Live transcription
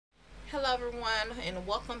Hello everyone and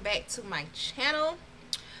welcome back to my channel.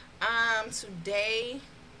 Today,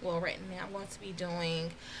 well, right now I'm going to be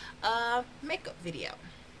doing a makeup video.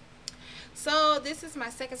 So this is my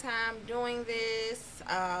second time doing this.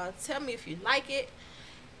 Tell me if you like it,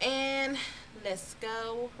 and let's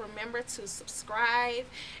go. Remember to subscribe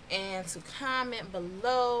and to comment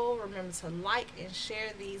below. Remember to like and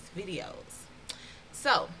share these videos.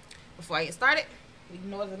 So before I get started,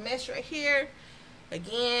 ignore the mess right here.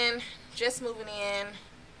 Again, just moving in,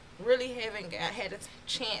 really haven't had a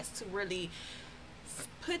chance to really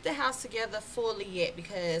put the house together fully yet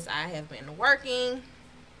because I have been working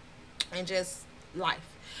and just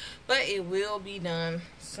life. But it will be done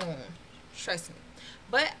soon, trust me.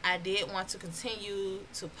 But I did want to continue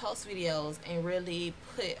to post videos and really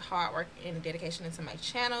put hard work and dedication into my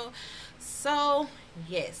channel. So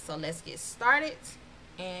yes, so let's get started.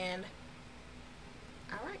 And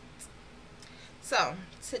all right. So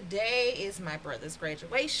today is my brother's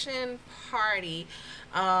graduation party.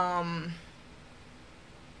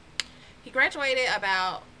 He graduated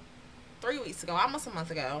about 3 weeks ago, almost a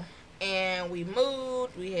month ago, and we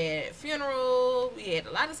moved. We had a funeral. We had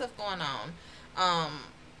a lot of stuff going on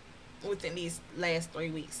within these last 3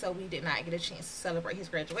 weeks, so we did not get a chance to celebrate his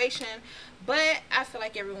graduation. But I feel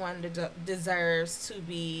like everyone deserves to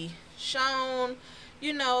be shown,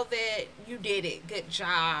 you know, that you did it, good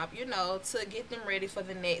job, you know, to get them ready for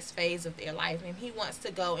the next phase of their life. And he wants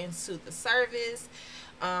to go into the service.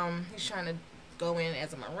 He's trying to go in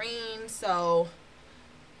as a Marine. So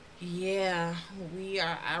yeah,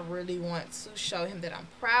 I really want to show him that I'm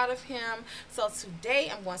proud of him. So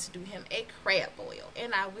today I'm going to do him a crab boil,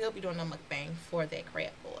 and I will be doing a mukbang for that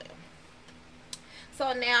crab boil.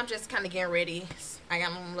 So now I'm just kind of getting ready. I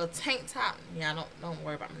got on a little tank top. Yeah, don't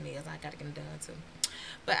worry about my nails. I gotta get them done too.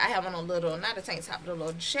 But I have on a little, not a tank top, but a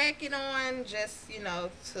little jacket on, just, you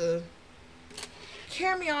know, to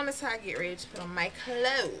carry me on as I get ready to put on my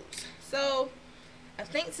clothes. So I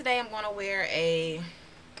think today I'm going to wear a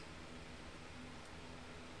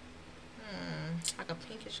like a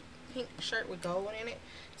pink shirt with gold in it.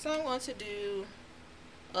 So I'm going to do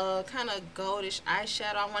a kind of goldish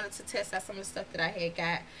eyeshadow. I wanted to test out some of the stuff that I had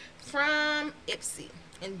got from Ipsy.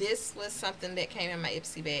 And this was something that came in my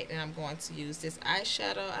Ipsy bag, and I'm going to use this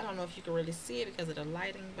eyeshadow. I don't know if you can really see it because of the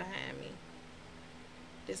lighting behind me.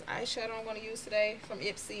 This eyeshadow I'm going to use today from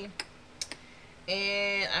Ipsy.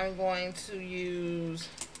 And I'm going to use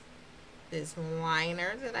this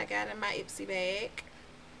liner that I got in my Ipsy bag.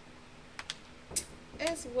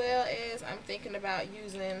 As well as I'm thinking about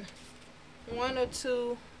using one or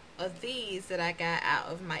two of these that I got out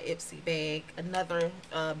of my Ipsy bag. Another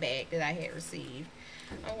bag that I had received.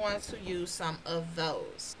 I want to use some of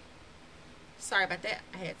those. Sorry about that.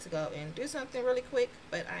 I had to go and do something really quick,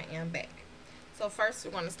 but I am back. So first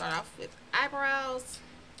we're going to start off with eyebrows.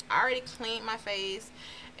 I already cleaned my face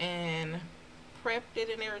and prepped it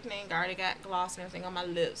and everything. I already got gloss and everything on my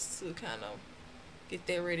lips to kind of get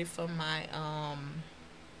that ready for my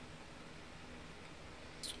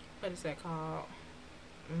what is that called?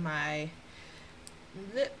 My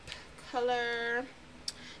lip color.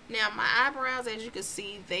 Now my eyebrows, as you can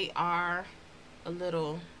see, they are a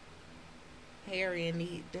little hairy and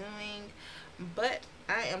need doing, but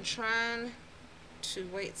I am trying to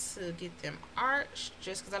wait to get them arched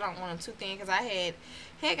just because I don't want them too thin, because I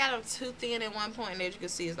had got them too thin at one point, and as you can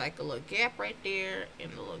see, it's like a little gap right there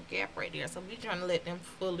and a little gap right there. So I'm trying to let them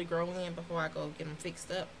fully grow in before I go get them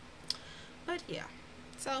fixed up. But yeah,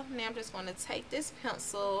 so now I'm just going to take this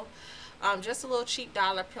pencil, just a little cheap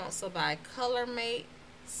dollar pencil by Color Mates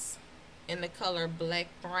in the color black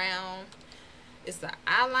brown. It's the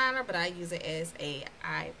eyeliner, but I use it as a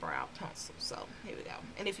eyebrow pencil. So here we go.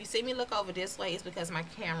 And if you see me look over this way, it's because my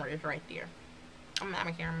camera is right there. I'm not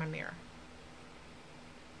my camera, my mirror.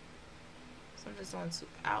 So I'm just going to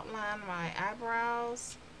outline my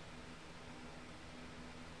eyebrows.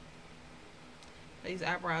 These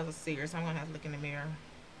eyebrows are serious. I'm going to have to look in the mirror.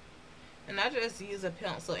 And I just use a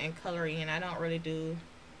pencil and color in. I don't really do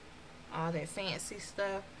all that fancy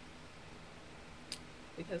stuff,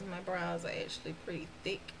 because my brows are actually pretty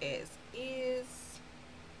thick as is.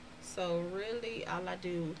 So really all I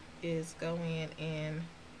do is go in and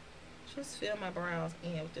just fill my brows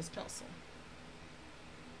in with this pencil.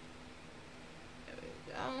 There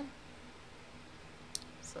we go.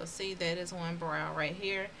 So see, that is one brow right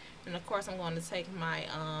here. And of course I'm going to take my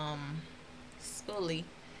spoolie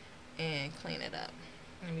and clean it up.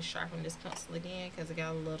 Let me sharpen this pencil again because it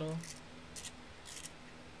got a little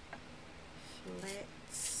flat.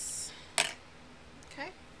 Okay,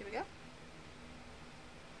 here we go.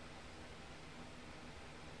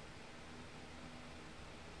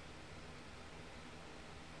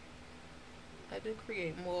 do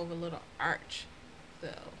create more of a little arch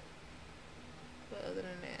though. But other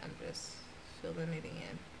than that, I'm just filling it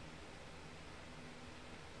in.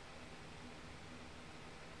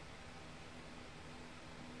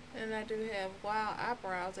 And I do have wild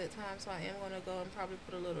eyebrows at times, so I am going to go and probably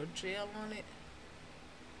put a little gel on it.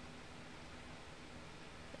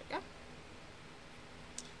 There we go.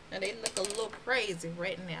 Now they look a little crazy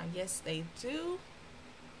right now. Yes, they do.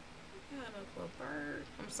 Kind of a bird.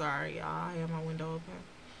 I'm sorry, y'all. I have my window open.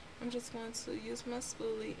 I'm just going to use my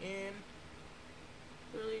spoolie and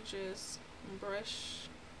really just brush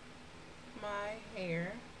my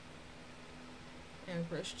hair and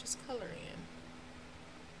brush this color in.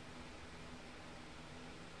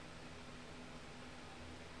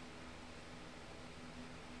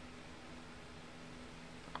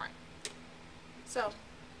 Alright. So,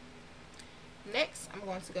 next I'm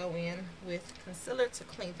going to go in with concealer to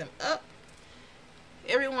clean them up.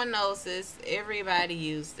 Everyone knows this. Everybody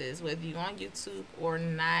uses this. Whether you're on YouTube or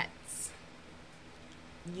not,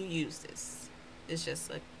 you use this. It's just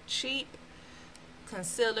a cheap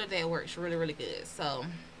concealer that works really, really good. So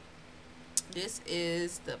this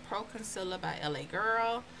is the Pro Concealer by LA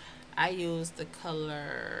Girl. I use the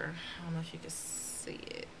color, I don't know if you can see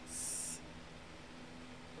it,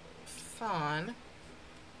 Fawn.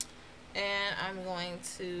 And I'm going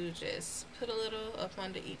to just put a little up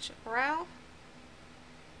under each brow.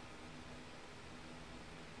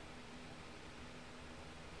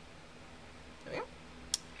 There we go.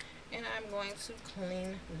 And I'm going to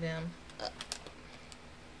clean them up.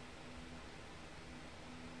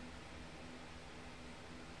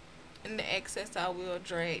 And the excess I will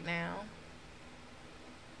drag now.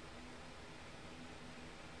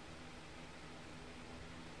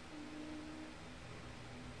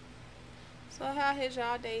 So how has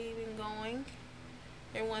y'all day been going?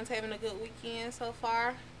 Everyone's having a good weekend so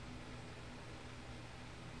far?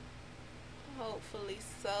 Hopefully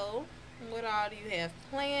so. What all do you have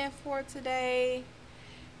planned for today?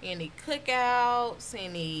 Any cookouts?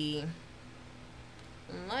 Any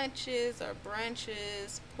lunches or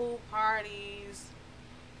brunches? Pool parties?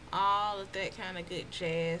 All of that kind of good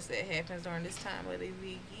jazz that happens during this time of the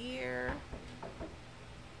year.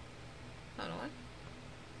 Hold on.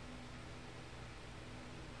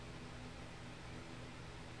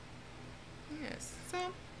 Yes, so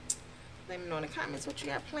let me know in the comments what you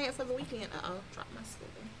got planned for the weekend. Dropped my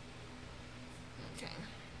spoon. Okay.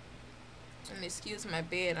 And excuse my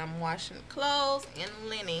bed, I'm washing clothes and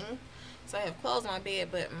linen. So I have clothes on my bed,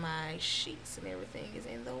 but my sheets and everything is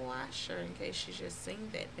in the washer, in case you just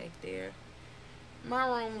seen that back there. My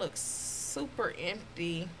room looks super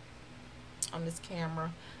empty on this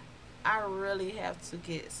camera. I really have to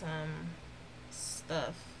get some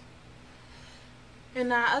stuff. In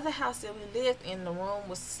our other house that we lived in, the room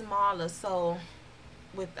was smaller, so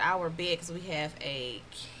with our bed, because we have a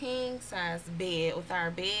king size bed with our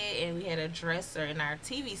bed, and we had a dresser and our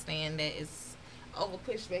TV stand that is over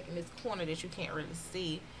pushed back in this corner that you can't really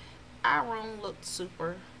see. Our room looked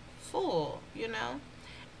super full, you know.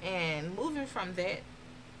 And moving from that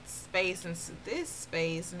space into this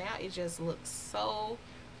space, now it just looks so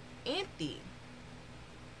empty.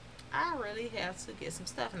 I really have to get some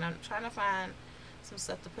stuff, and I'm trying to find some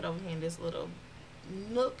stuff to put over here in this little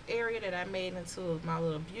nook area that I made into my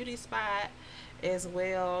little beauty spot, as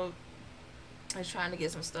well as trying to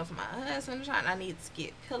get some stuff for my husband. I need to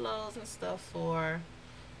get pillows and stuff for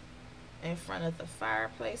in front of the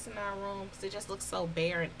fireplace in our room, because it just looks so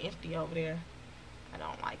bare and empty over there. I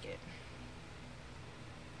don't like it.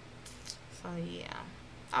 So yeah.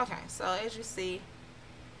 Okay, so as you see,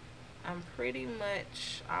 I'm pretty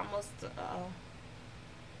much almost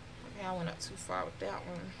okay, I went up too far with that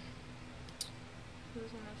one. I'm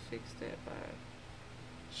just gonna fix that by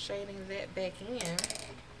shading that back in,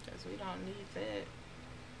 because we don't need that.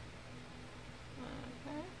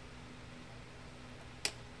 Okay.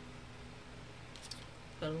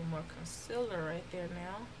 Put a little more concealer right there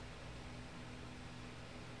now.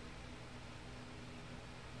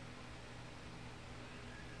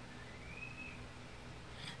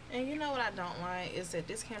 And you know what I don't like is that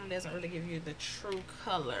this camera doesn't really give you the true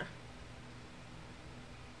color.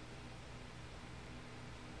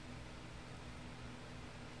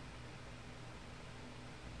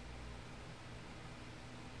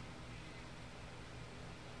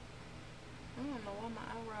 I don't know why my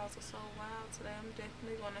eyebrows are so wild today. I'm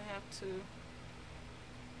definitely going to have to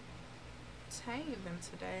tame them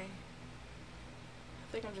today. I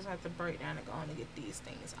think I'm just going to have to break down and go on and get these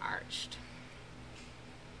things arched.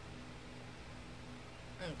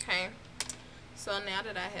 Okay, so now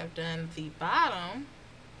that I have done the bottom,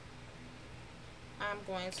 I'm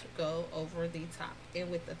going to go over the top.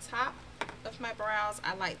 And with the top of my brows,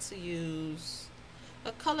 I like to use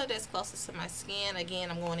a color that's closest to my skin. Again,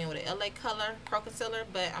 I'm going in with an LA color Pro Concealer,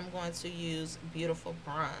 but I'm going to use Beautiful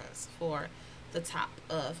Bronze for the top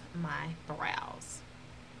of my brows.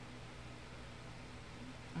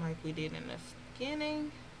 Like we did in the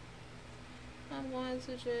beginning, I'm going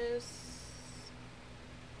to just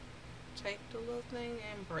take the little thing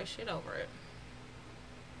and brush it over it.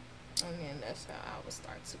 And then that's how I will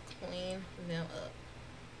start to clean them up.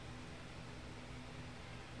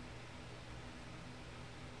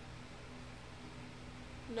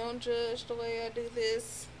 Don't judge the way I do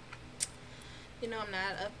this. You know, I'm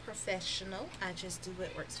not a professional. I just do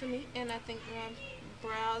what works for me. And I think my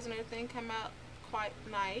brows and everything come out quite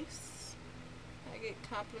nice. I get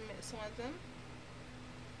compliments on them.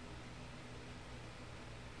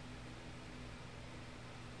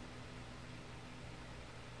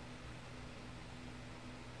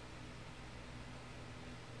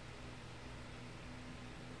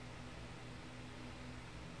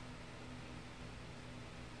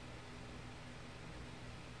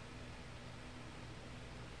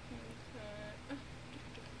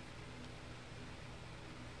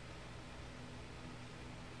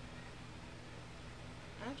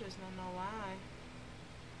 I just don't know why.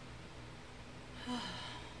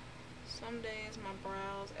 Some days my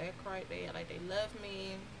brows act right, they act like they love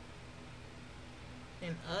me.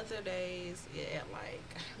 And other days it act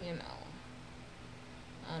like, you know,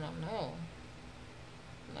 I don't know.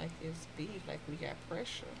 Like it's beef, like we got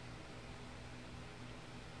pressure.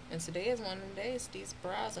 And today is one of the days these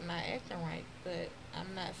brows are not acting right, but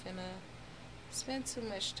I'm not finna spend too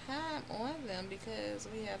much time on them because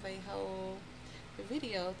we have a whole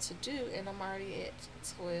video to do and I'm already at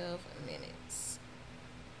 12 minutes.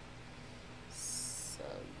 So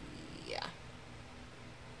yeah.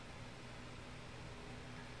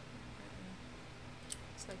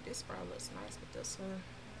 It's like this brow looks nice, but this one,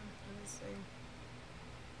 let me see.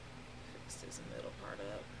 Fix this middle part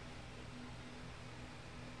up.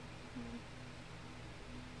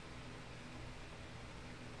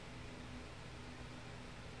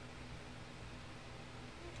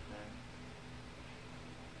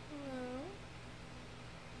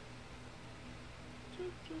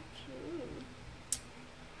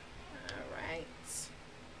 Alright.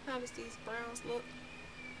 How does these brows look?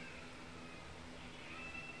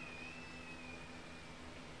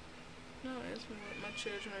 No, that's what my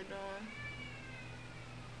children are doing.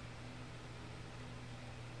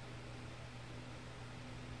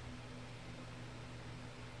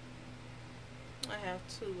 I have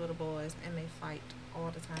 2 little boys and they fight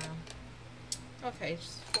all the time. Okay,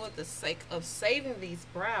 just for the sake of saving these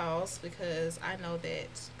brows, because I know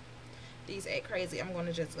that these act crazy, I'm going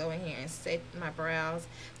to just go in here and set my brows.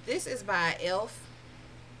 This is by e.l.f.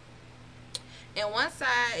 And one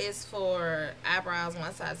side is for eyebrows,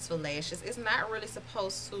 one side is for lashes. It's not really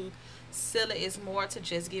supposed to seal it. It's more to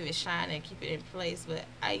just give it shine and keep it in place. But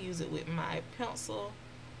I use it with my pencil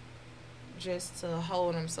just to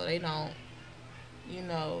hold them so they don't, you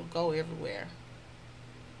know, go everywhere.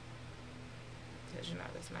 Because, you know,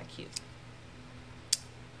 that's not cute.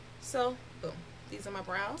 So, boom. These are my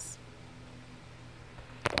brows.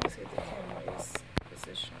 Let's see if the camera is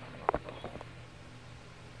positioned.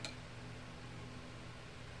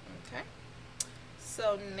 Okay.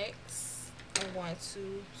 So, next, I'm going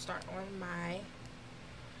to start on my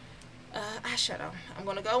eyeshadow. I'm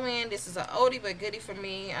going to go in. This is an oldie but goodie for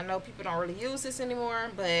me. I know people don't really use this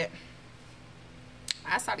anymore, but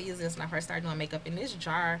I started using this when I first started doing makeup, and this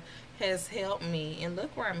jar has helped me. And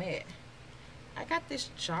look where I'm at. I got this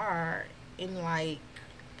jar in like,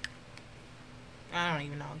 I don't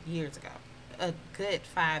even know, years ago. A good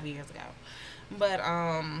 5 years ago. But,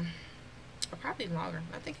 probably longer.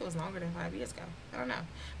 I think it was longer than 5 years ago. I don't know.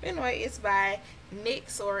 But anyway, it's by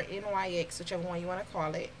NYX or NYX, whichever one you want to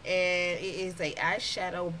call it. And it is a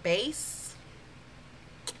eyeshadow base.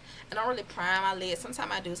 I don't really prime my lids.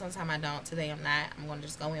 Sometimes I do, sometimes I don't. Today I'm not. I'm going to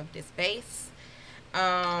just go in with this base.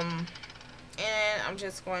 And I'm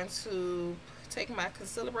just going to take my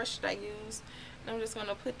concealer brush that I use. And I'm just going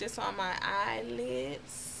to put this on my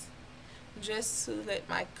eyelids. Just to let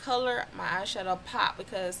my color, my eyeshadow pop.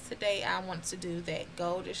 Because today I want to do that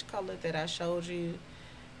goldish color that I showed you.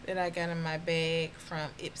 That I got in my bag from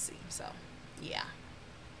Ipsy. So, yeah.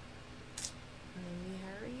 Let me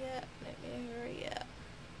hurry up. Let me hurry up.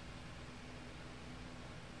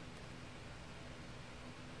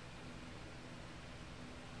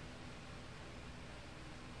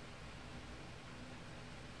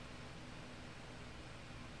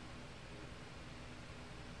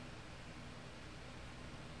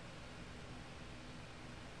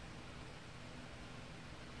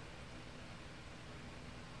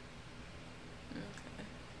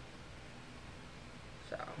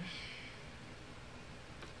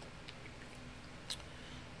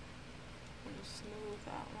 smooth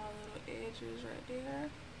out my little edges right there.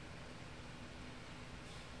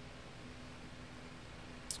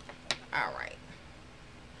 Alright.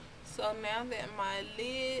 So now that my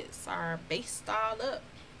lids are based all up,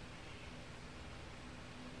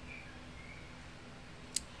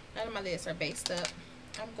 now that my lids are based up,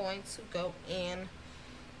 I'm going to go in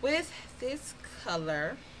with this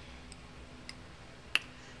color.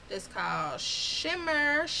 It's called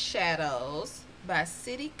Shimmer Shadows by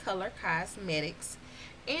City Color Cosmetics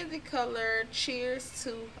in the color Cheers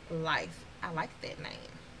to Life. I like that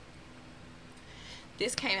name.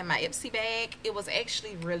 This came in my Ipsy bag. It was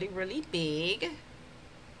actually really, really big.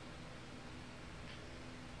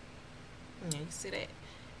 Yeah, you see that?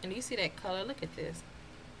 And you see that color? Look at this.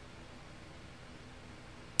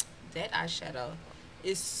 That eyeshadow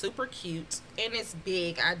is super cute and it's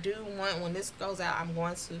big. I do want, when this goes out, I'm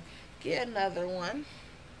going to get another one.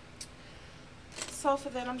 So for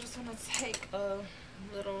that, I'm just going to take a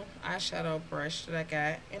little eyeshadow brush that I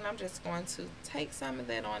got, and I'm just going to take some of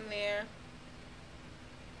that on there.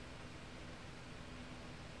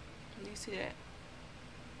 You see that?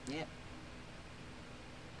 Yep.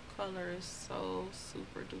 Color is so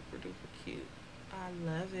super duper duper cute. I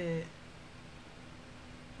love it.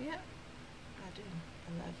 Yep, I do.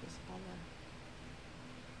 I love this color.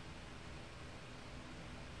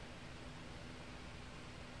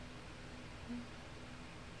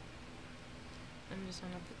 I'm just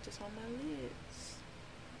gonna put this on my lids.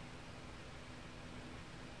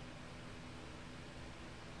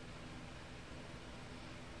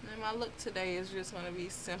 And my look today is just gonna be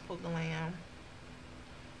simple glam.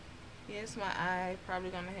 Yes, my eye probably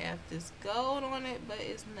gonna have this gold on it, but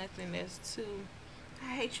it's nothing that's too,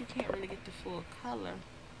 I hate you can't really get the full color,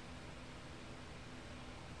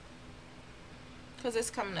 because it's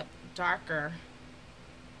coming up darker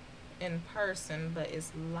in person, but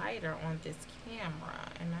it's lighter on this camera,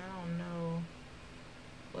 and I don't know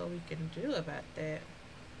what we can do about that.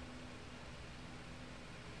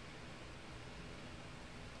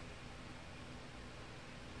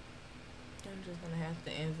 I'm just gonna have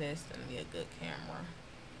to invest in me a good camera.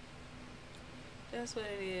 That's what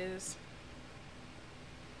it is.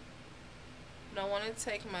 But I want to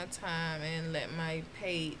take my time and let my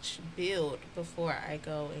page build before I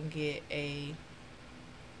go and get a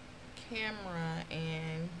camera,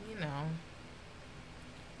 and you know,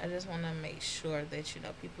 I just want to make sure that, you know,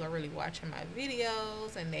 people are really watching my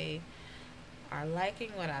videos and they are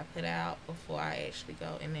liking what I put out before I actually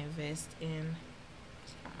go and invest in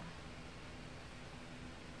this camera.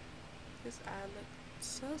 This eye looks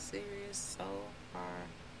so serious so far.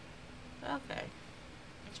 Okay,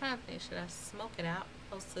 I'm trying to think, should I smoke it out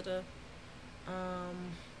close to the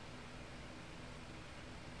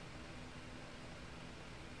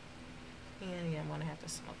yeah, I'm gonna have to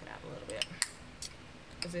smoke it out a little bit,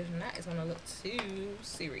 because if not, it's gonna look too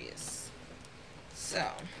serious. So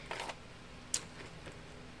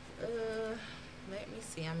let me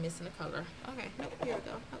see, I'm missing a color. Okay, nope, here we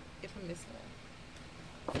go. Nope, if I'm missing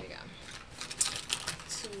one, here we go.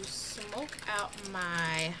 To smoke out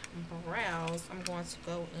my brows, I'm going to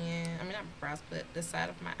go in, I mean not brows, but the side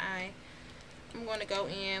of my eye. I'm going to go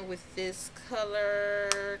in with this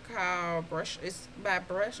color called Brush. It's by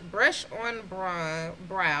Brush on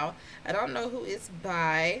Brow. I don't know who it's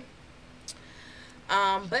by,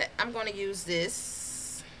 but I'm going to use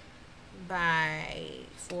this I'm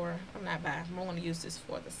going to use this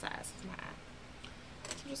for the size of my eye.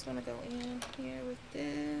 So I'm just going to go in here with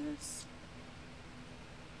this.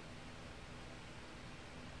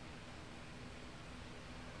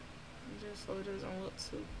 Just so it doesn't look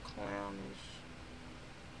too clownish.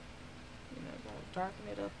 You know, gotta darken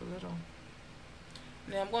it up a little.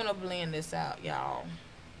 Now I'm gonna blend this out, y'all.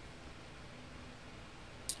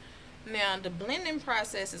 Now the blending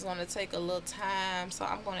process is gonna take a little time, so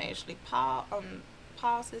I'm gonna actually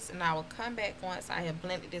pause this, and I will come back once I have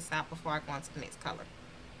blended this out before I go on to the next color.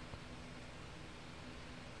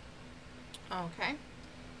 Okay,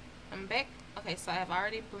 I'm back. Okay, so I have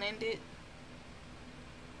already blended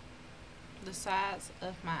the sides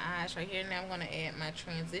of my eyes right here. Now I'm going to add my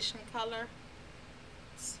transition color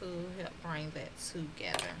to help bring that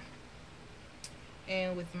together.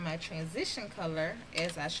 And with my transition color,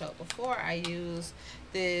 as I showed before, I use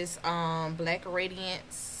this Black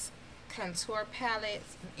Radiance contour palette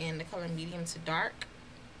in the color medium to dark.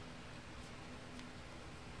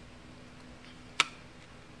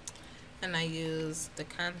 And I use the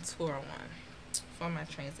contour one for my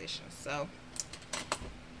transition. So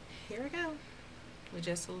here we go, with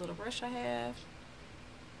just a little brush I have.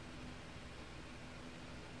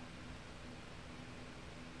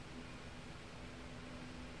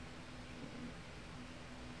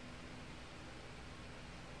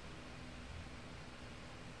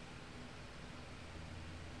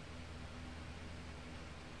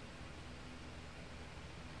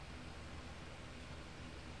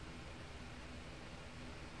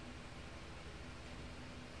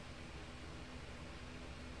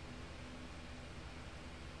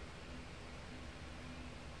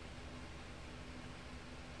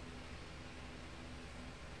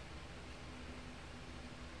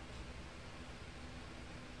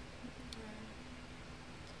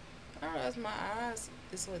 surprised my eyes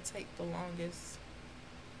is what take the longest.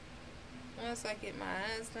 Once I get my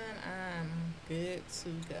eyes done, I'm good to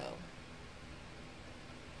go.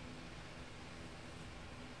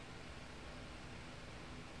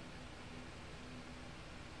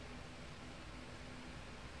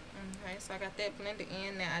 Okay, so I got that blended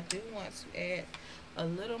in. Now I do want to add a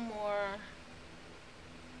little more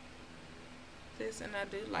this, and I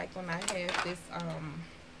do like when I have this I'm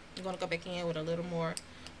gonna go back in with a little more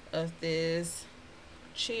of this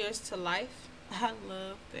Cheers to Life. I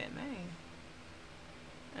love that name.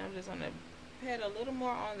 I'm just gonna add a little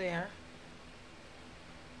more on there,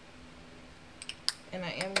 and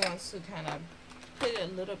I am going to kind of put it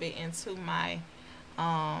a little bit into my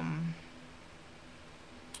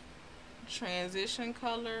transition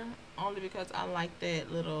color, only because I like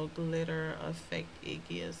that little glitter effect it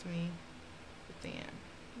gives me. But then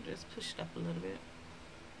just push it up a little bit.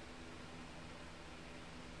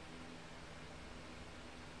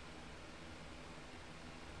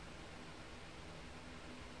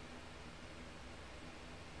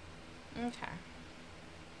 Okay.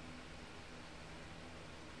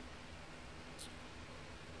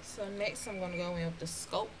 So next I'm going to go in with the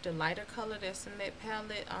Scope, the lighter color that's in that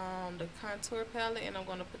palette, the contour palette, and I'm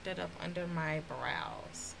going to put that up under my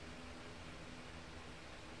brows.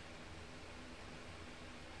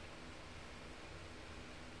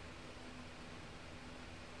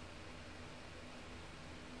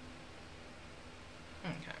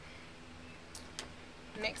 Okay.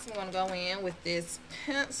 Next I'm going to go in with this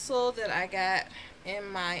pencil that I got in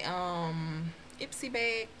my Ipsy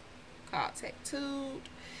bag called Tattooed,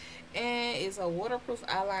 and it's a waterproof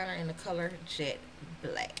eyeliner in the color Jet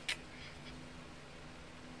Black.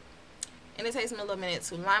 And it takes me a little minute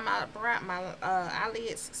to line my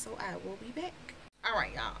eyelids, so I will be back.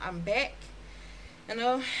 Alright y'all, I'm back. I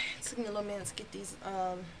know it took me a little minute to get these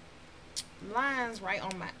lines right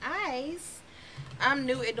on my eyes. I'm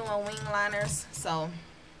new at doing wing liners, so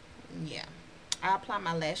yeah, I apply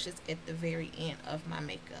my lashes at the very end of my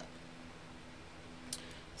makeup.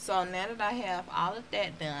 So now that I have all of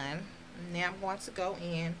that done, now I'm going to go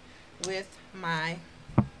in with my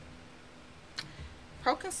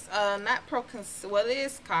well, it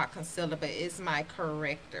is called concealer, but it's my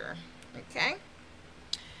corrector. Okay,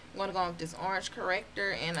 I'm going to go with this orange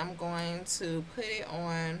corrector, and I'm going to put it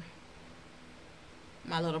on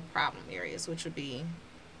my little problem areas, which would be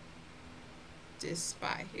this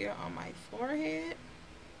spot here on my forehead,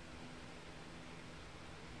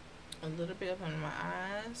 a little bit up under my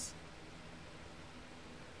eyes,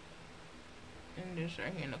 and this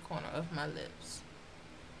right here in the corner of my lips.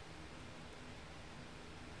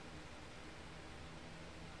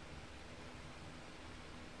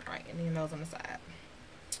 Alright, and then those on the side.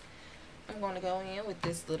 I'm going to go in with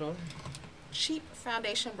this little cheap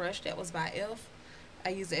foundation brush that was by e.l.f. I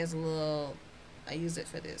use it as a little, I use it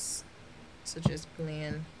for this, to just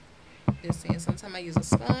blend this in. Sometimes I use a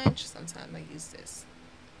sponge, sometimes I use this.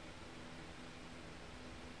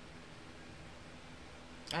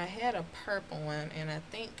 I had a purple one, and I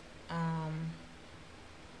think my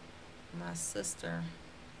sister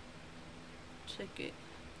took it.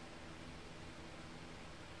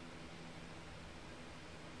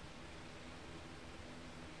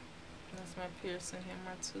 That's my piercing in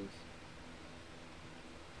my tooth.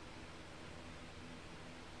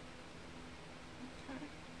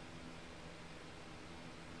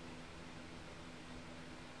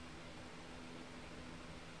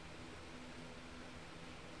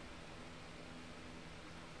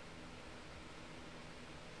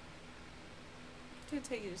 To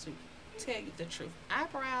tell you the truth,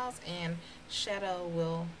 eyebrows and shadow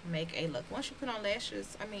will make a look. Once you put on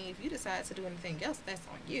lashes, I mean, if you decide to do anything else, that's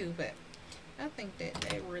on you, but I think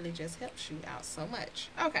that really just helps you out so much.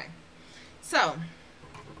 Okay, so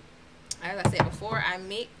as I said before, I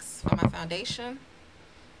mix for my foundation.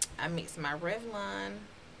 I mix my Revlon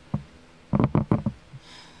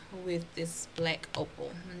with this black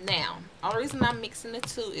opal. Now, all the reason I'm mixing the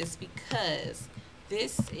two is because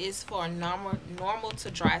this is for normal to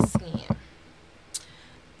dry skin.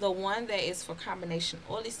 The one that is for combination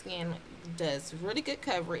oily skin does really good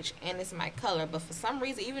coverage, and it's my color. But for some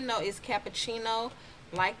reason, even though it's cappuccino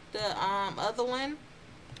like the other one,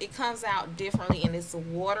 it comes out differently, and it's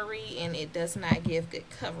watery, and it does not give good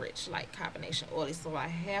coverage like combination oily. So I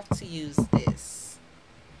have to use this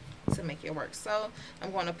to make it work. So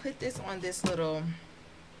I'm going to put this on this little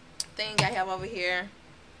thing I have over here.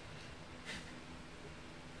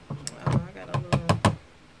 I got a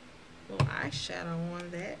little eyeshadow on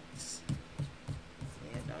that.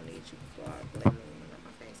 Yeah, don't need you before I blend it on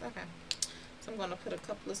my face. Okay, so I'm going to put a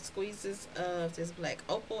couple of squeezes of this black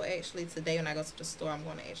opal. Actually, today when I go to the store, I'm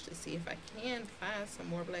going to actually see if I can find some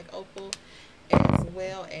more black opal, as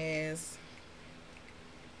well as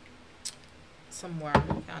some more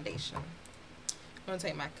foundation. I'm going to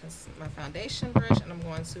take my foundation brush and I'm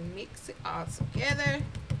going to mix it all together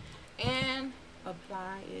and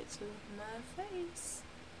apply it to my face.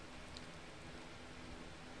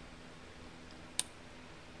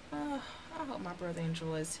 I hope my brother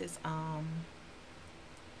enjoys his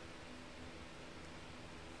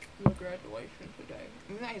graduation today.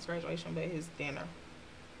 Not his graduation, but his dinner.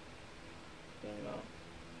 You know,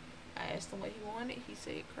 I asked him what he wanted. He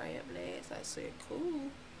said crab legs. I said cool.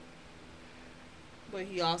 But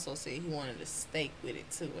he also said he wanted a steak with it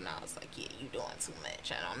too, and I was like, yeah, you doing too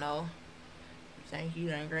much. I don't know. You think you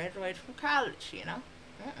done graduated from college, you know?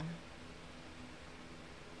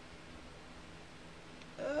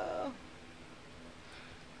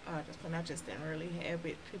 I just didn't really have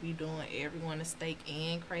it to be doing everyone a steak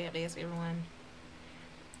and crab legs.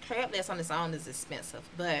 Crab legs on its own is expensive,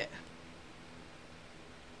 but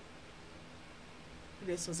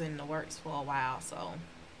this was in the works for a while, so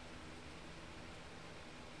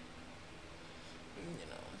you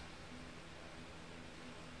know,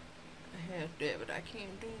 I have that, but I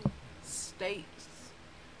can't do steaks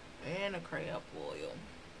and a crab boil.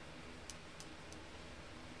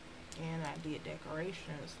 And I did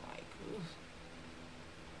decorations, like, ooh,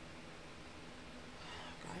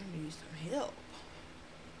 I need some help.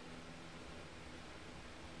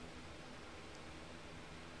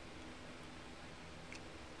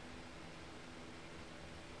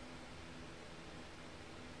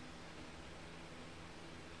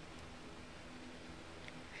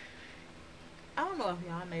 I don't know if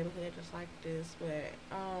y'all neighborhood just like this, but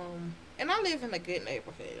and I live in a good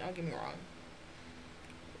neighborhood, don't get me wrong.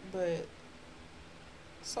 But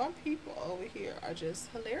some people over here are just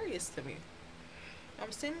hilarious to me.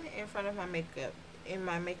 I'm sitting in front of my makeup, in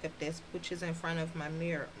my makeup desk, which is in front of my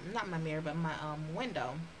mirror, not my mirror, but my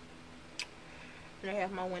window. And I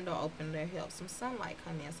have my window open to help some sunlight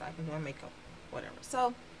come in so I can do my makeup, whatever. So,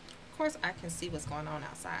 of course, I can see what's going on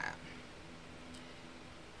outside.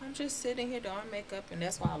 I'm just sitting here doing makeup, and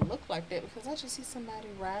that's why I look like that, because I just see somebody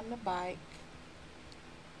riding a bike.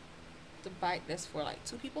 The bike that's for like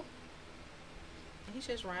 2 people. And he's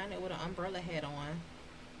just riding it with an umbrella hat on,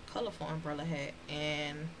 colorful umbrella hat,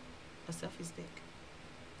 and a selfie stick.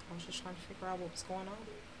 I was just trying to figure out what was going on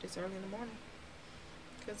this early in the morning,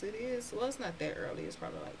 because it is, well, it's not that early, it's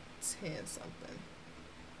probably like 10 something.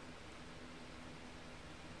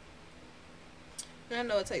 And I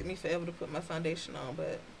know it takes me forever to put my foundation on,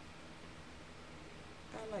 but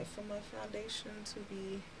I like for my foundation to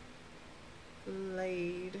be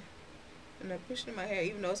laid. And I'm pushing my hair,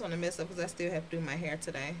 even though it's on the mess up, because I still have to do my hair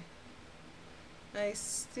today. I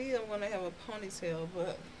still want to have a ponytail,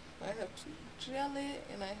 but I have to gel it,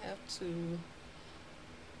 and I have to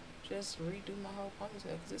just redo my whole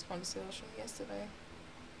ponytail, because this ponytail was from yesterday.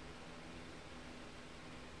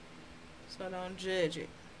 So don't judge it.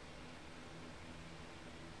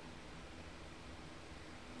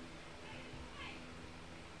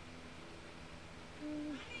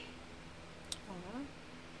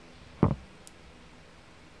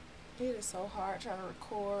 It is so hard trying to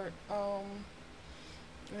record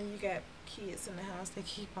when you got kids in the house. They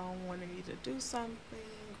keep on wanting you to do something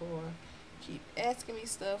or keep asking me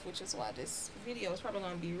stuff, which is why this video is probably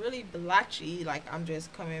going to be really blotchy, like I'm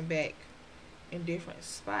just coming back in different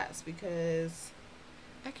spots, because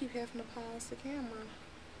I keep having to pause the camera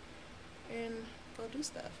and go do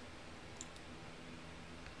stuff.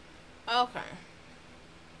 Okay.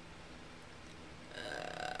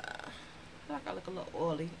 I feel like I look a little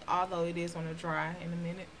oily, although it is on the dry in a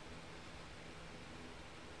minute.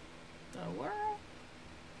 The world?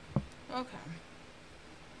 Okay.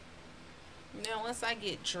 Now once I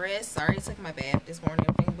get dressed, I already took my bath this morning,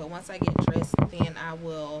 but once I get dressed, then I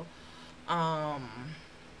will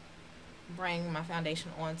bring my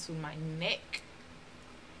foundation onto my neck.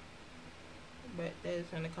 But that is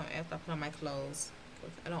going to come after I put on my clothes,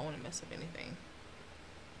 because I don't want to mess up anything.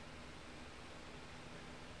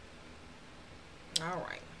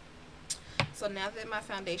 Alright, so now that my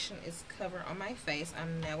foundation is covered on my face,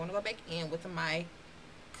 I'm now going to go back in with my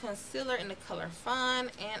concealer in the color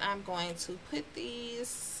Fun, and I'm going to put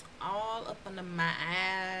these all up under my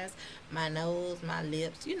eyes, my nose, my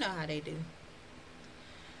lips. You know how they do.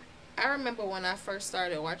 I remember when I first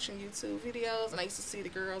started watching YouTube videos and I used to see the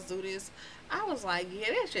girls do this, I was like,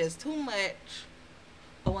 yeah, that's just too much.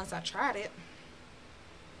 But once I tried it,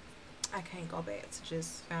 I can't go back to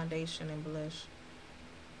just foundation and blush.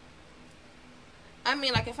 I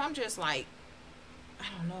mean, like, if I'm just like I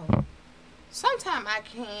don't know. Sometimes I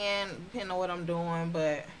can, depending on what I'm doing,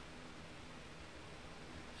 but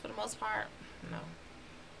for the most part, no.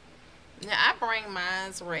 Now I bring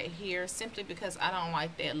mines right here simply because I don't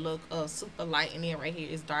like that look of super light and then right here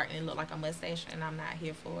is dark and it look like a mustache and I'm not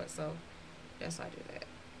here for it. So that's why I do that.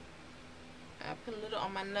 I put a little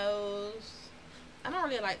on my nose. I don't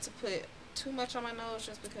really like to put too much on my nose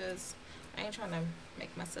just because I ain't trying to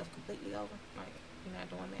make myself completely over. Like, you're not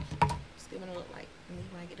doing that. Just giving it look like me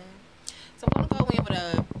when I get done. So I'm going to go in with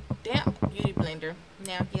a damp beauty blender.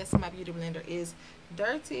 Now, yes, my beauty blender is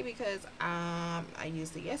dirty because I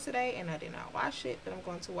used it yesterday and I did not wash it, but I'm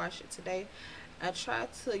going to wash it today. I try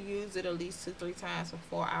to use it at least 2-3 times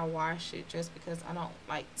before I wash it just because I don't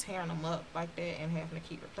like tearing them up like that and having to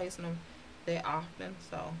keep replacing them that often.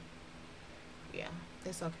 So yeah,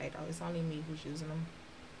 it's okay though. It's only me who's using them.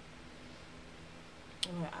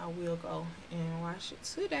 But I will go and wash it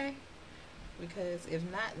today because if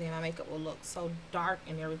not, then my makeup will look so dark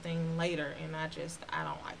and everything later, and I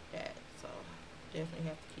don't like that. So definitely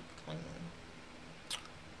have to keep it clean.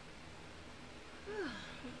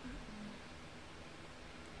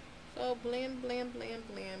 So blend, blend, blend,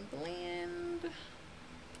 blend, blend.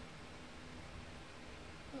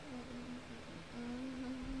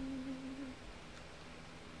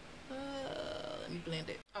 Let me blend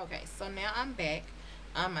it. Okay, so now I'm back.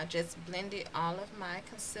 I just blended all of my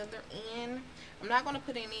concealer in. I'm not going to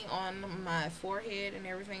put any on my forehead and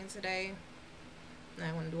everything today. I'm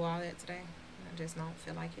not going to do all that today. I just don't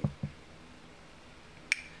feel like it.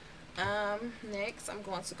 Next I'm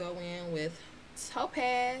going to go in with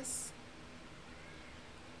Topaz.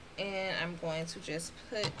 And I'm going to just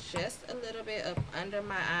put just a little bit up under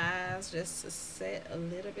my eyes just to set a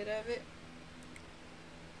little bit of it.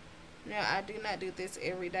 Now I do not do this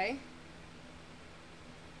every day.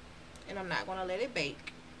 And I'm not going to let it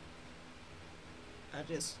bake. I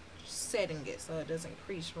just setting it so it doesn't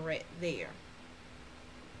crease right there.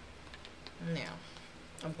 Now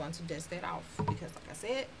I'm going to dust that off because like I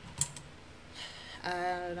said,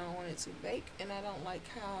 I don't want it to bake and I don't like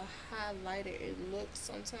how highlighted it looks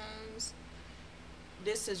sometimes.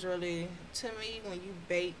 This is really, to me, when you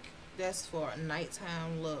bake, that's for a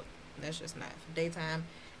nighttime look. That's just not for daytime,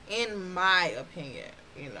 in my opinion.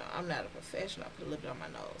 You know, I'm not a professional. I put a little bit on my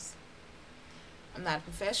nose. I'm not a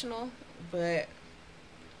professional, but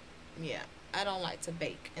yeah, I don't like to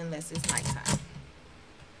bake unless it's nighttime.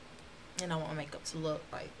 And I want my makeup to look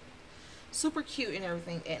like super cute and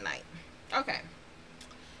everything at night. Okay.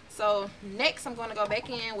 So next I'm going to go back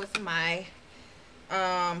in with my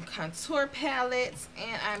contour palettes,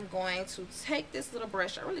 and I'm going to take this little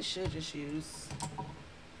brush. I really should just use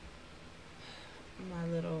my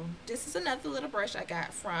little, this is another little brush I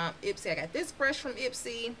got from Ipsy. I got this brush from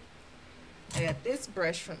Ipsy. I got this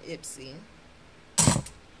brush from Ipsy.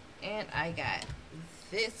 And I got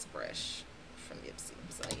this brush from Ipsy.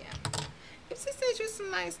 So yeah, Ipsy sends you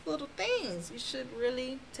some nice little things. You should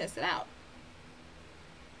really test it out.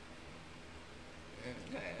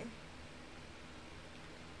 Okay.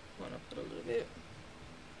 I'm gonna put a little bit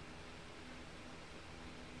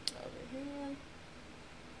over here.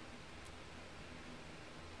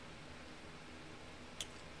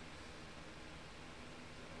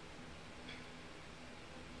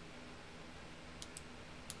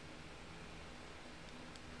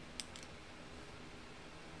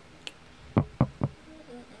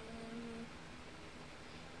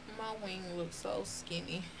 My wing looks so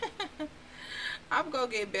skinny. I'm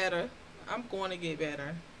gonna get better. I'm going to get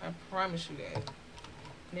better. I promise you that.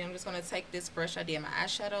 Then I'm just gonna take this brush I did my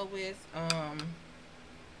eyeshadow with.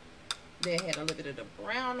 They had a little bit of the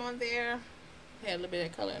brown on there. Had a little bit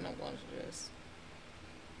of color, and I'm going to just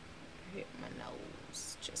hit my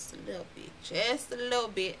nose just a little bit. Just a little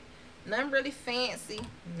bit. Nothing really fancy.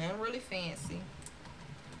 Nothing really fancy.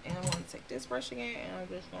 And I'm going to take this brush again, and I'm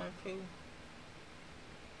just going to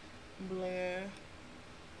blur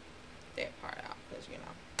that part out, because you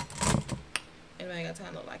know, anybody got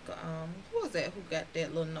time to look like a who was that who got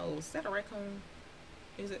that little nose? Is that a raccoon?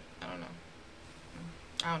 Is it? I don't know.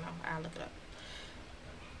 I'll look it up.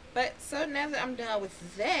 But so now that I'm done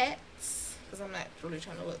with that, because I'm not really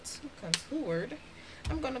trying to look too contoured,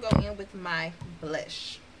 I'm gonna go in with my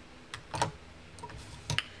blush.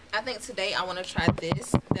 I think today I want to try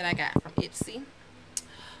this that I got from Ipsy.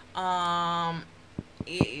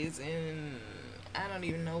 It is in, I don't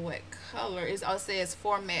even know what color. It says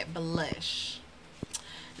Format Blush.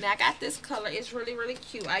 Now I got this color. It's really, really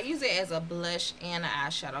cute. I use it as a blush and an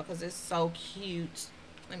eyeshadow because it's so cute.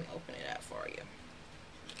 Let me open it up for you.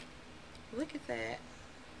 Look at that.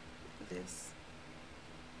 Look at this.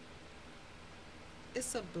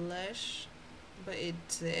 It's a blush but it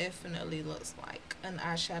definitely looks like an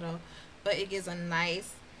eyeshadow. But it gives a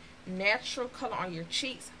nice natural color on your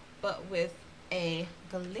cheeks, but with a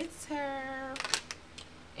glitter.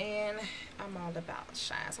 And I'm all about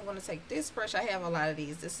shine. So I'm going to take this brush. I have a lot of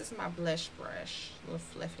these. This is my blush brush, little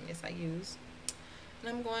fluffiness I use. And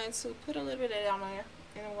I'm going to put a little bit of it on there.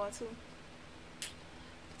 And I'm going to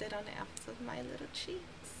put that on the apples of my little cheeks.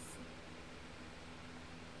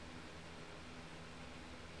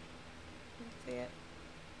 That's it.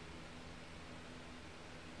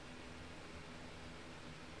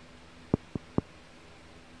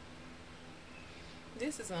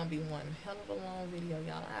 This is gonna be one hell of a long video,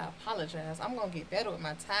 y'all. I apologize. I'm gonna get better with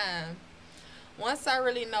my time. Once I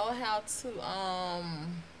really know how to,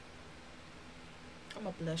 I'm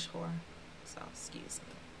a blush whore, so excuse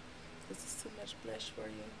me. This is too much blush for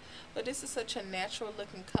you. But this is such a natural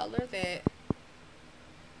looking color that,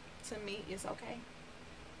 to me, is okay.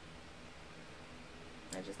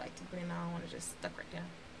 I just like to bring it on and just stuck right there.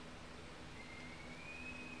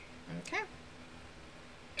 Okay.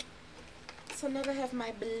 So now that I have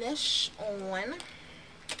my blush on,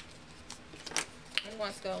 I'm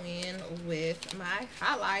going to go in with my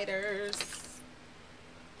highlighters.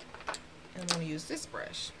 And I'm going to use this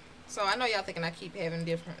brush. So I know y'all thinking I keep having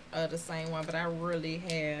different, the same one, but I really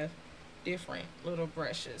have different little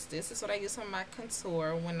brushes. This is what I use for my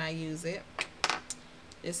contour when I use it.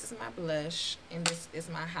 This is my blush, and this is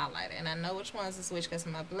my highlighter. And I know which ones is which because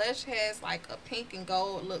my blush has like a pink and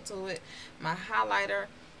gold look to it. My highlighter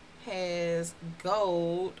has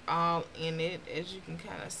gold all in it, as you can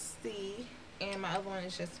kind of see, and my other one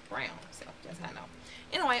is just brown, so that's how I know.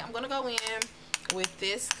 Anyway, I'm gonna go in with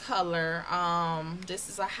this color. This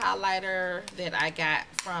is a highlighter that I got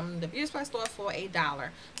from the beauty supply store for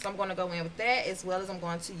 $1, so I'm gonna go in with that, as well as I'm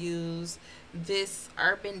going to use this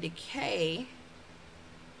Urban Decay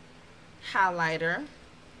highlighter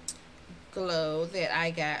glow that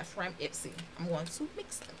I got from Ipsy. I'm going to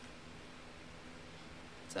mix them.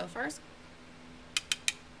 So first,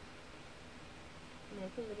 I'm going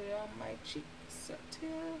to put a little bit on my cheeks up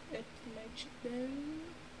here, at my cheekbone.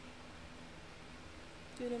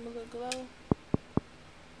 Give them a little glow.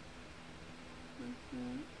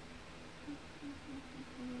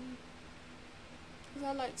 Because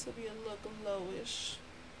I like to be a little glowish.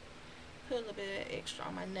 Put a little bit of extra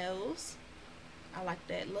on my nose. I like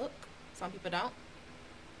that look. Some people don't.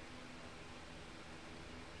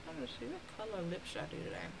 I'm gonna see what color lip should I do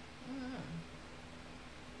today. I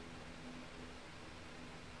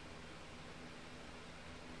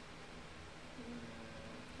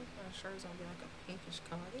think my shirt's gonna be like a pinkish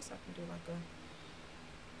color. I guess I can do like a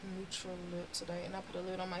neutral lip today. And I put a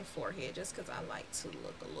little on my forehead just because I like to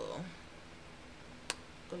look a little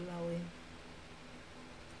glowy.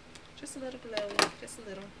 Just a little glowy, just a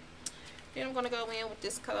little. Then I'm gonna go in with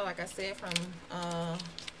this color, like I said, from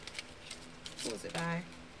who is it by?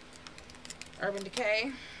 Urban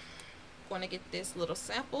Decay. Going to get this little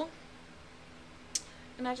sample,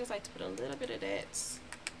 and I just like to put a little bit of that,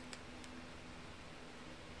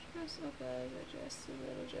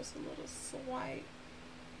 just a little swipe,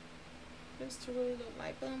 just to really look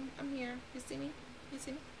like, boom, I'm here. You see me? You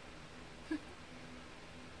see me?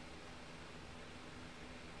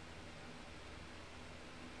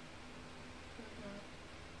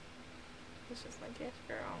 It's just like, yes,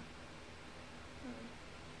 girl.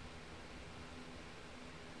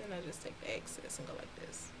 Then I just take the excess and go like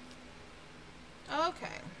this.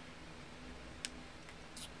 Okay.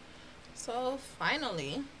 So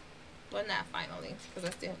finally, well, not finally, because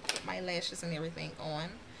I still put my lashes and everything on.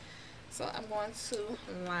 So I'm going to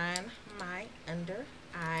line my under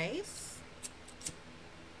eyes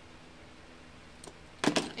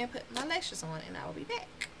and put my lashes on, and I will be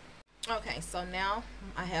back. Okay, so now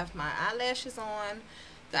I have my eyelashes on.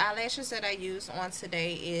 The eyelashes that I use on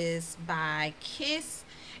today is by Kiss,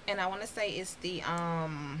 and I want to say it's the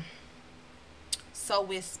So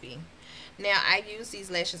Wispy. Now I use these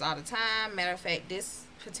lashes all the time. Matter of fact, this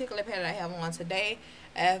particular pair that I have on today,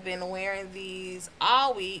 I've been wearing these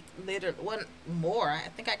all week. Literally, one more. I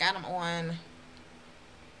think I got them on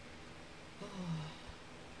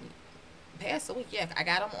past a week. Yeah, I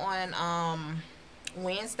got them on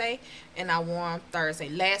Wednesday, and I wore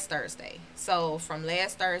them last Thursday. So from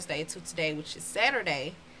last Thursday to today, which is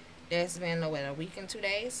Saturday, there's been a week and 2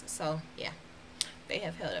 days. So yeah, they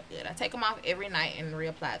have held up good. I take them off every night and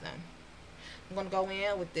reapply them. I'm gonna go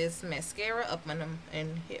in with this mascara up on them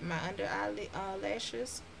and hit my under eye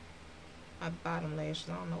lashes, my bottom lashes.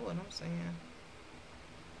 I don't know what I'm saying.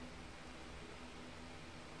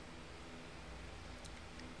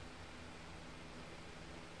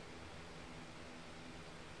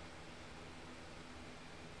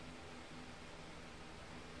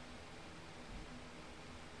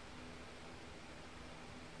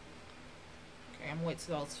 wait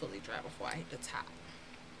till those fully dry before I hit the top.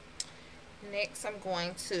 Next, I'm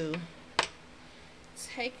going to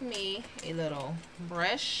take me a little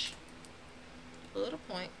brush, a little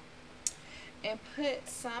point, and put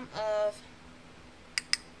some of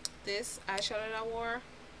this eyeshadow that I wore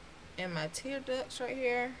in my tear ducts right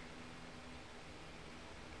here,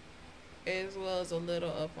 as well as a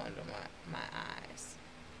little up under my eyes.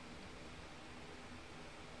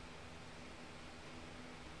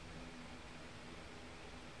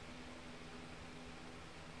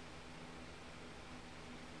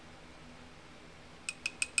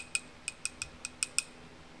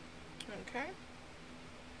 Okay.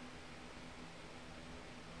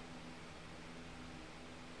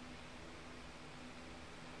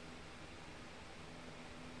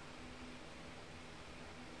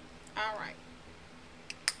 All right.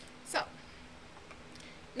 So,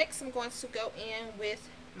 next I'm going to go in with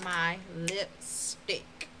my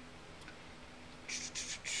lipstick.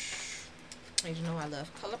 As you know, I love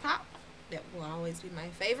ColourPop. That will always be my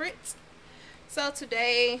favorite. So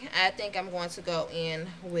today, I think I'm going to go in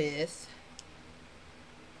with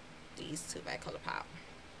these two by ColourPop.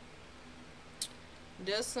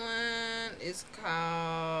 This one is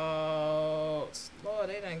called, Lord,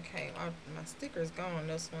 they done came out. My sticker's gone.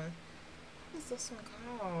 This one. What's this one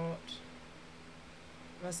called?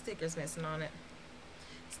 My sticker's missing on it.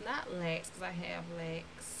 It's not Lax because I have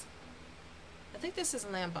Lax. I think this is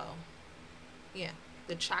Lambo. Yeah,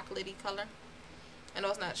 the chocolatey color. I know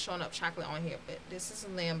it's not showing up chocolate on here, but this is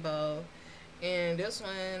Lambo. And this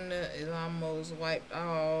one is almost wiped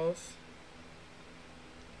off.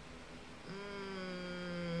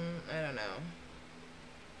 I don't know.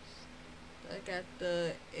 I got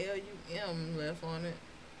the LUM left on it.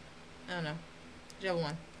 I don't know. Whichever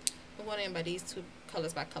one. I'm going in by these two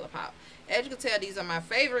colors by ColourPop. As you can tell, these are my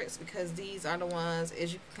favorites because these are the ones,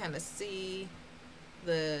 as you can kind of see,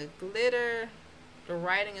 the glitter, the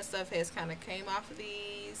writing and stuff has kind of came off of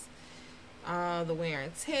these. The wear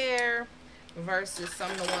and tear versus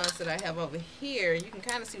some of the ones that I have over here. You can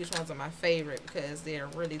kind of see which ones are my favorite because they're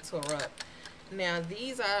really tore up. Now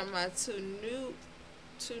these are my two new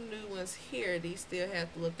ones here. These still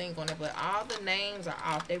have the little thing on it, but all the names are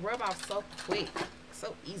off. They rub off so quick,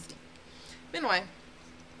 so easy. But anyway,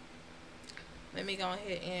 let me go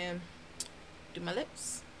ahead and do my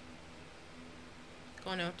lips.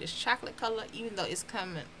 Going in with this chocolate color, even though it's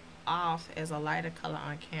coming off as a lighter color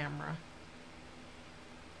on camera,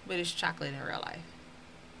 but it's chocolate in real life.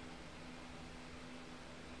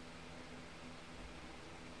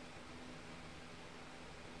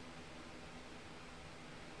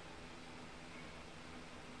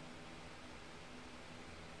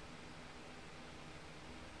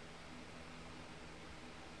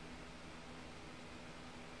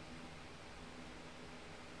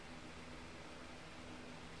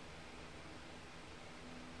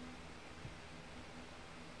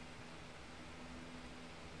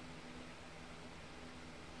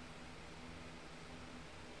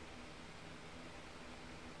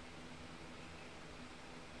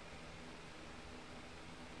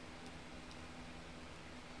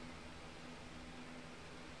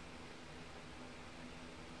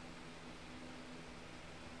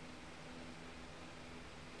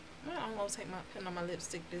 I don't want to take my putting on my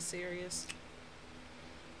lipstick this serious.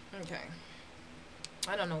 Okay.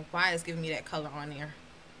 I don't know why it's giving me that color on there.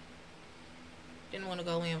 Didn't want to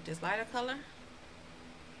go in with this lighter color.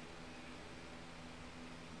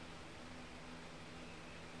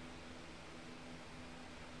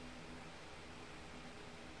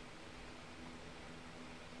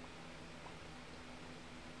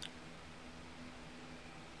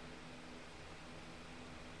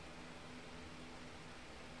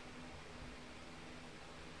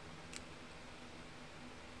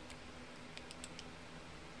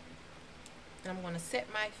 And I'm going to set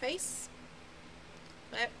my face.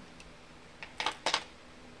 But I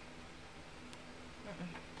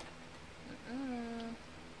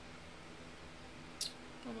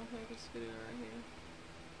don't know if I can see it right here.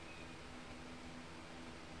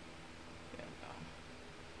 There we go.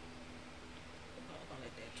 Gonna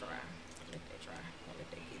let that dry. Let that dry. Gonna let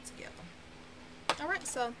that get together. Alright,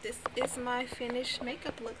 so this is my finished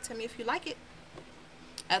makeup look. Tell me if you like it.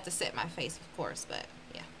 I have to set my face, of course, but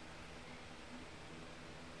yeah.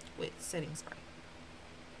 With setting spray.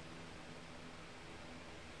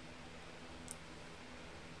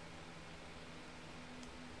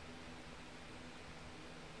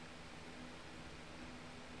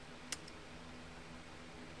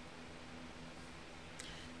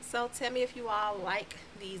 So tell me if you all like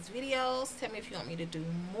these videos. Tell me if you want me to do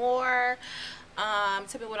more.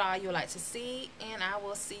 Tell me what all you would like to see, and I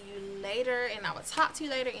will see you later, and I will talk to you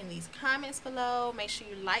later in these comments below. Make sure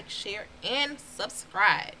you like, share, and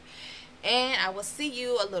subscribe. And I will see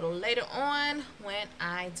you a little later on when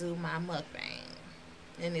I do my mukbang.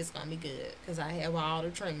 And it's going to be good because I have all the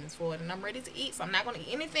trimmings for it, and I'm ready to eat. So I'm not going to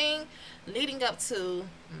eat anything leading up to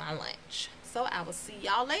my lunch. So I will see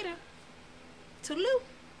y'all later. Toodaloo.